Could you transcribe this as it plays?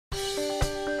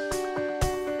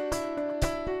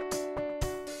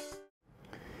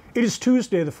It is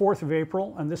Tuesday, the 4th of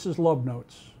April, and this is Love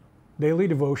Notes, daily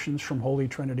devotions from Holy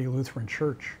Trinity Lutheran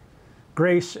Church.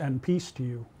 Grace and peace to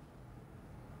you.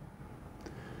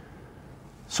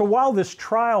 So while this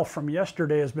trial from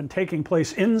yesterday has been taking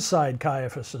place inside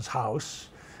Caiaphas's house,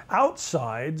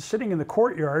 outside, sitting in the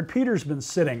courtyard, Peter's been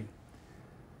sitting.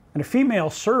 And a female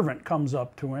servant comes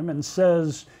up to him and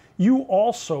says, "You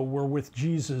also were with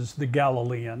Jesus the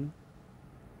Galilean."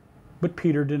 But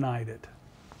Peter denied it.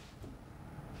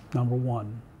 Number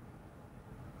one.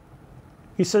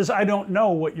 He says, "I don't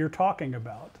know what you're talking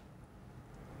about."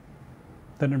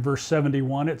 Then in verse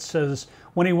 71, it says,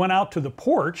 when he went out to the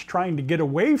porch trying to get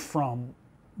away from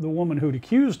the woman who'd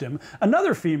accused him,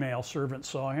 another female servant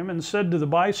saw him and said to the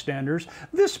bystanders,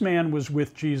 "This man was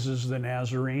with Jesus the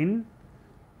Nazarene."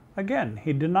 Again,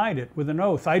 he denied it with an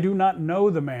oath. "I do not know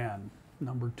the man."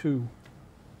 Number two.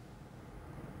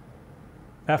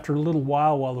 After a little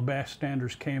while the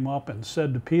bystanders came up and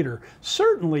said to Peter,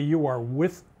 "Certainly you are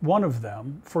with one of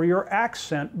them, for your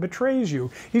accent betrays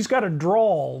you." He's got a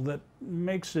drawl that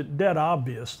makes it dead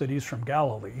obvious that he's from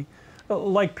Galilee.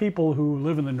 Like people who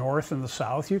live in the north and the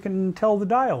south, you can tell the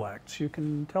dialects, you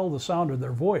can tell the sound of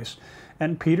their voice.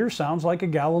 And Peter sounds like a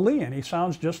Galilean. He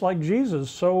sounds just like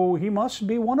Jesus, so he must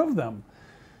be one of them.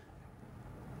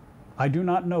 "I do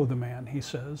not know the man," he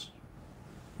says.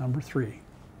 Number three.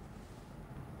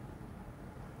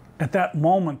 At that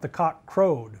moment, the cock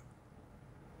crowed.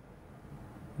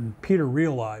 And Peter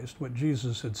realized what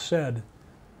Jesus had said,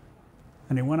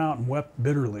 and he went out and wept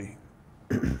bitterly.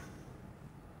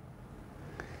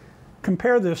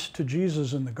 Compare this to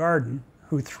Jesus in the garden,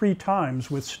 who 3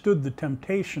 times withstood the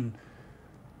temptation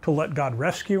to let God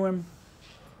rescue him,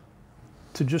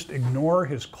 to just ignore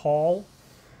his call,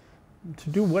 to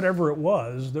do whatever it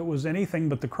was that was anything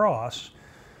but the cross.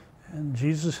 And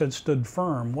Jesus had stood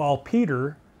firm, while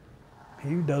Peter,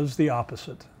 he does the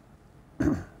opposite.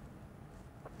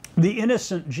 The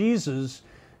innocent Jesus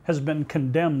has been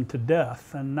condemned to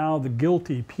death, and now the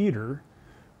guilty Peter,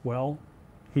 well,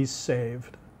 he's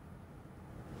saved.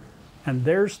 And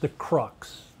there's the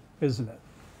crux, isn't it?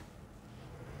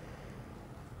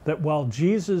 That while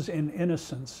Jesus in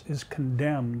innocence is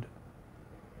condemned,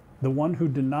 the one who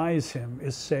denies him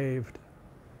is saved.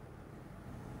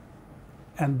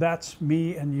 And that's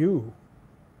me and you,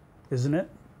 isn't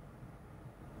it?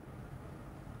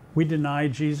 We deny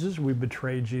Jesus, we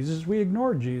betray Jesus, we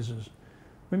ignore Jesus.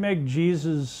 We make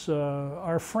Jesus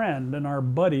our friend and our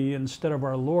buddy instead of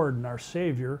our Lord and our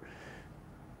Savior.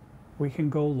 We can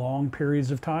go long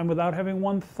periods of time without having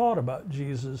one thought about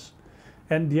Jesus,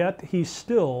 and yet he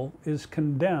still is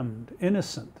condemned,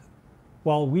 innocent,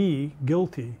 while we,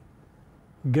 guilty,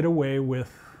 get away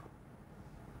with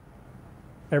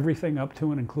everything up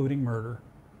to and including murder.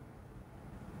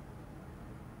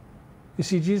 You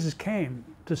see, Jesus came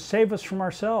to save us from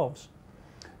ourselves,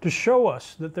 to show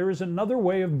us that there is another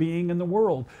way of being in the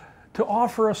world, to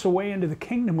offer us a way into the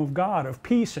kingdom of God, of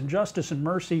peace and justice and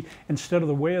mercy, instead of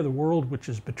the way of the world, which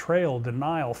is betrayal,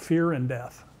 denial, fear, and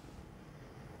death.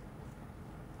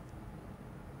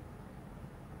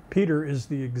 Peter is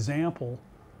the example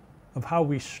of how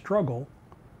we struggle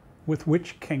with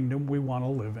which kingdom we want to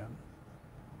live in.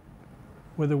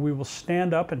 Whether we will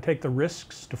stand up and take the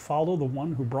risks to follow the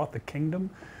one who brought the kingdom,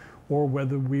 or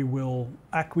whether we will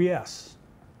acquiesce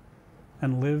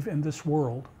and live in this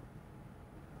world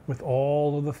with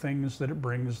all of the things that it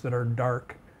brings that are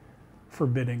dark,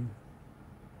 forbidding.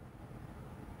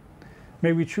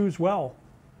 May we choose well,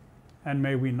 and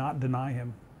may we not deny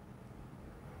him.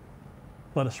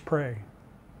 Let us pray.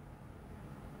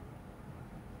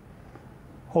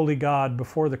 Holy God,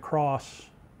 before the cross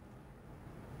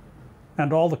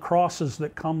and all the crosses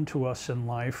that come to us in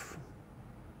life,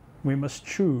 we must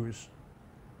choose.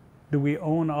 Do we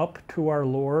own up to our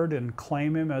Lord and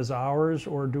claim him as ours,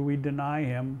 or do we deny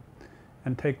him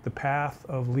and take the path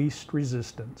of least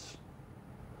resistance?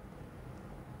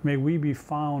 May we be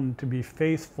found to be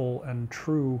faithful and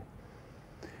true.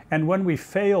 And when we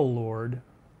fail, Lord,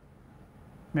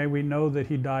 may we know that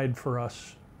he died for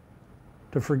us,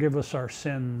 to forgive us our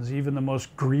sins, even the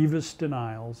most grievous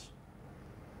denials.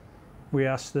 We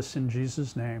ask this in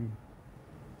Jesus' name.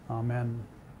 Amen.